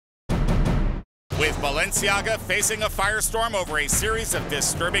Balenciaga facing a firestorm over a series of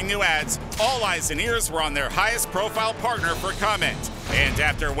disturbing new ads. All eyes and ears were on their highest profile partner for comment. And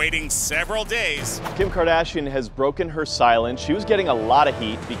after waiting several days, Kim Kardashian has broken her silence. She was getting a lot of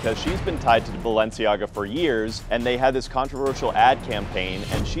heat because she's been tied to Balenciaga for years, and they had this controversial ad campaign,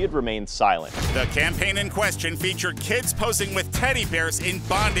 and she had remained silent. The campaign in question featured kids posing with teddy bears in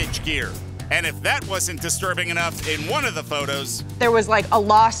bondage gear. And if that wasn't disturbing enough, in one of the photos, there was like a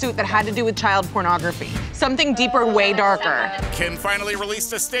lawsuit that had to do with child pornography. Something deeper, way darker. Kim finally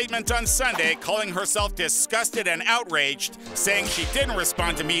released a statement on Sunday calling herself disgusted and outraged, saying she didn't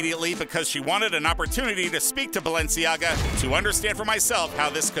respond immediately because she wanted an opportunity to speak to Balenciaga to understand for myself how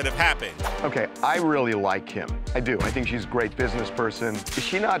this could have happened. Okay, I really like Kim. I do. I think she's a great business person. Is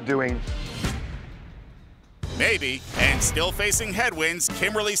she not doing... Maybe. And still facing headwinds,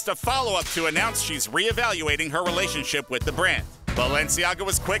 Kim released a follow-up to announce she's reevaluating her relationship with the brand. Balenciaga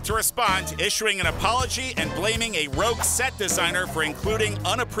was quick to respond, issuing an apology and blaming a rogue set designer for including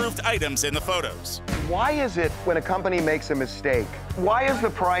unapproved items in the photos. Why is it when a company makes a mistake, why is the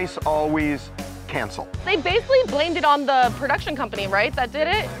price always cancel? They basically blamed it on the production company, right, that did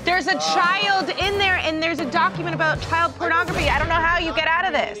it? There's a child in there, and there's a document about child pornography. I don't know how you get out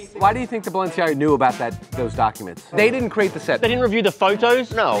of this. Why do you think the Balenciaga knew about those documents? They didn't create the set. They didn't review the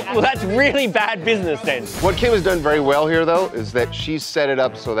photos? No. Well, that's really bad business then. What Kim has done very well here, though, is that she's set it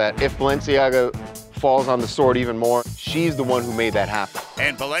up so that if Balenciaga falls on the sword even more, she's the one who made that happen.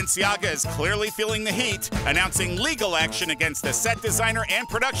 And Balenciaga is clearly feeling the heat, announcing legal action against the set designer and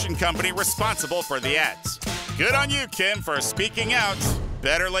production company responsible for the ads. Good on you, Kim, for speaking out.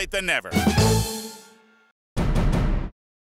 Better late than never.